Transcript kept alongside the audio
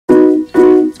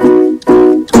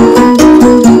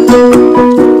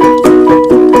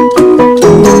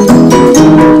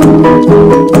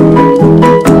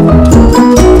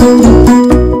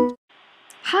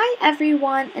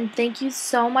everyone, and thank you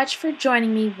so much for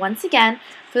joining me once again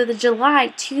for the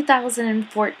July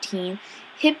 2014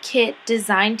 Hip Kit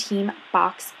Design Team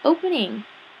box opening.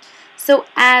 So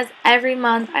as every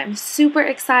month, I'm super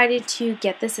excited to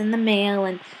get this in the mail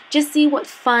and just see what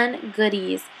fun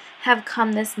goodies have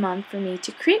come this month for me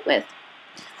to create with.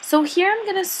 So here I'm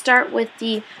going to start with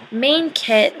the main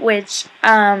kit, which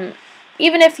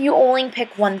even if you only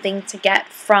pick one thing to get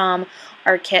from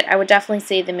our kit, I would definitely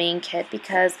say the main kit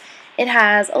because it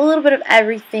has a little bit of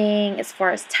everything as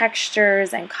far as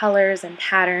textures and colors and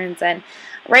patterns. And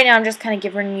right now I'm just kind of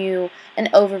giving you an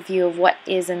overview of what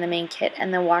is in the main kit,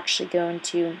 and then we'll actually go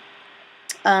into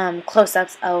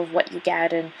close-ups of what you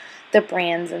get and the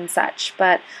brands and such.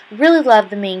 But really love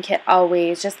the main kit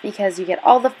always, just because you get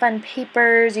all the fun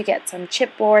papers, you get some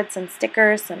chipboard, some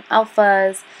stickers, some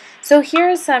alphas. So here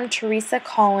are some Teresa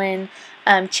Collin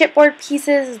chipboard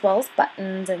pieces, as well as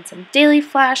buttons, and some Daily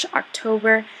Flash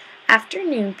October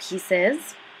afternoon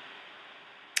pieces.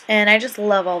 And I just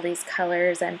love all these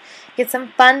colors, and get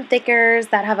some fun thickers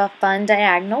that have a fun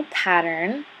diagonal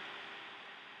pattern,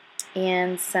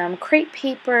 and some crepe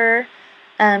paper,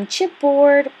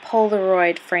 chipboard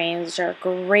Polaroid frames, which are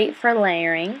great for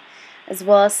layering, as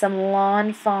well as some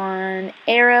Lawn Fawn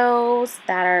arrows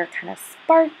that are kind of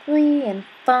sparkly and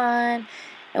fun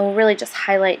and will really just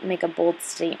highlight and make a bold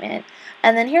statement.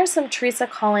 And then here's some Teresa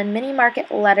Collin mini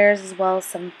market letters, as well as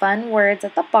some fun words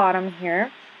at the bottom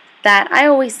here that I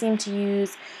always seem to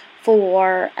use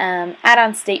for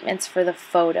add-on statements for the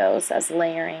photos as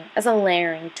a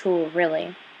layering tool,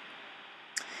 really.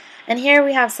 And here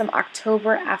we have some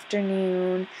October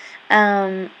afternoon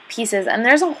pieces, and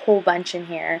there's a whole bunch in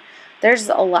here. There's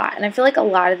a lot, and I feel like a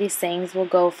lot of these things will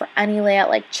go for any layout,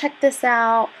 like check this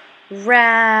out,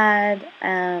 rad,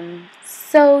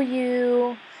 so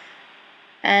you.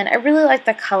 And I really like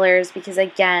the colors because,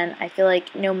 again, I feel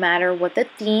like no matter what the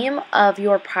theme of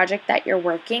your project that you're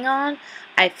working on,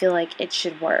 I feel like it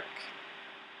should work.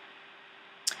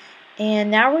 And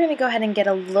now we're going to go ahead and get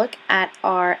a look at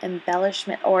our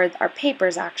embellishment, or our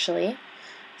papers actually.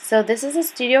 So this is a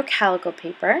Studio Calico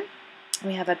paper.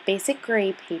 We have a basic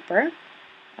gray paper.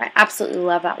 I absolutely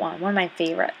love that one of my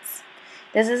favorites.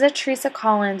 This is a Teresa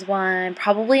Collin one,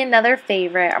 probably another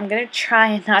favorite. I'm going to try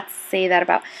and not say that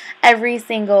about every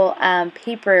single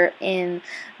paper in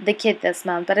the kit this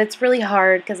month, but it's really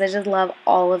hard because I just love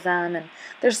all of them, and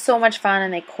they're so much fun,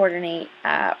 and they coordinate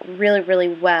really, really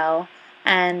well.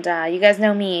 And you guys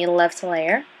know me, love to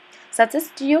layer. So that's a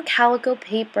Studio Calico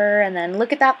paper, and then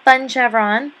look at that fun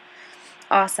chevron.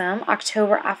 Awesome.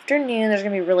 October afternoon, there's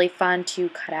going to be really fun to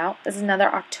cut out. This is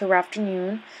another October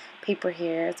afternoon paper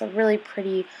here. It's a really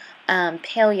pretty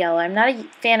pale yellow. I'm not a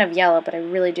fan of yellow, but I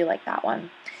really do like that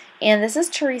one. And this is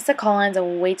Teresa Collin,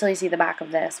 and wait till you see the back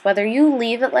of this. Whether you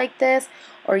leave it like this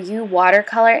or you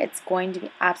watercolor, it's going to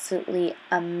be absolutely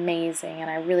amazing, and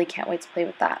I really can't wait to play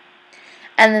with that.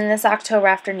 And then this October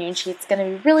afternoon sheet's going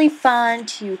to be really fun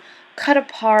to cut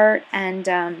apart and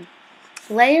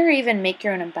layer, or even make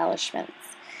your own embellishments.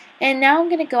 And now I'm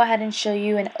going to go ahead and show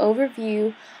you an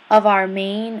overview of our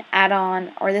main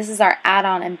add-on, or this is our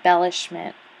add-on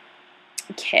embellishment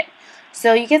kit.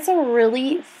 So you get some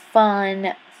really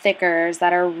fun thickers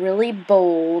that are really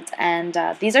bold, and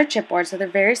these are chipboard, so they're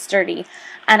very sturdy,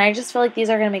 and I just feel like these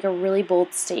are going to make a really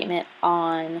bold statement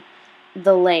on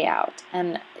the layout.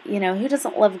 And you know, who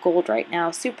doesn't love gold right now?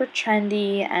 Super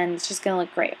trendy, and it's just going to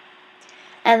look great.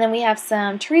 And then we have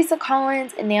some Teresa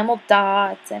Collin enamel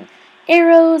dots and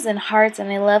arrows and hearts,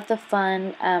 and I love the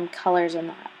fun colors in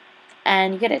that.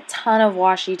 And you get a ton of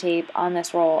washi tape on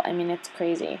this roll. I mean, it's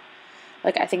crazy.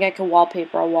 Like, I think I could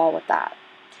wallpaper a wall with that.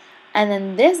 And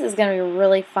then this is going to be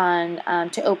really fun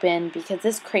to open, because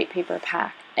this crepe paper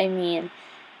pack, I mean,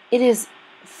 it is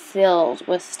filled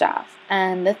with stuff.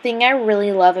 And the thing I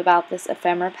really love about this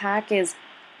ephemera pack is,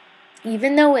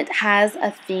 even though it has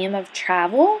a theme of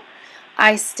travel,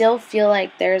 I still feel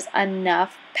like there's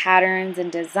enough patterns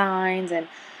and designs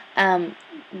and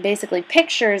basically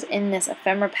pictures in this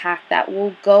ephemera pack that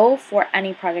will go for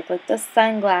any project, like the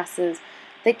sunglasses,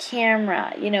 the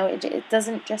camera. You know, it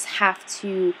doesn't just have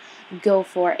to go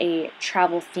for a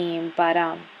travel theme, but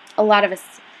a lot of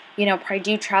us, you know, probably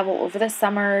do travel over the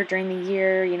summer, during the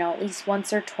year, you know, at least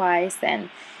once or twice, and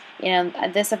you know,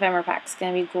 this ephemera pack is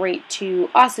going to be great to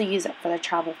also use it for the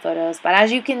travel photos. But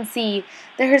as you can see,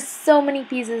 there's so many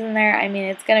pieces in there. I mean,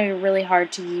 it's going to be really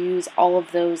hard to use all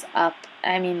of those up.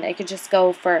 I mean, they could just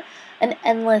go for an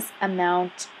endless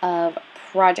amount of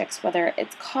projects, whether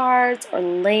it's cards or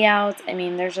layouts. I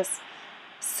mean, there's just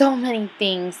so many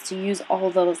things to use all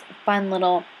those fun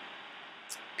little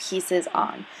pieces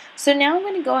on. So now I'm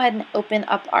going to go ahead and open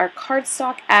up our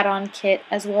cardstock add-on kit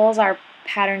as well as our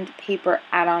patterned paper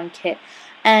add-on kit.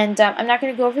 And I'm not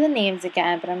going to go over the names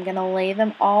again, but I'm going to lay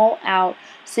them all out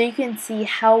so you can see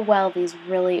how well these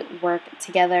really work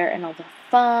together and all the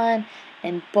fun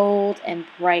and bold and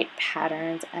bright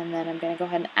patterns. And then I'm going to go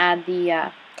ahead and add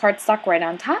the cardstock right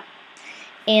on top.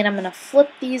 And I'm going to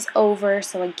flip these over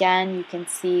so again you can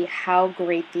see how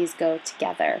great these go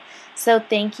together. So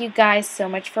thank you guys so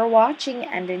much for watching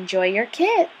and enjoy your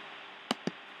kit.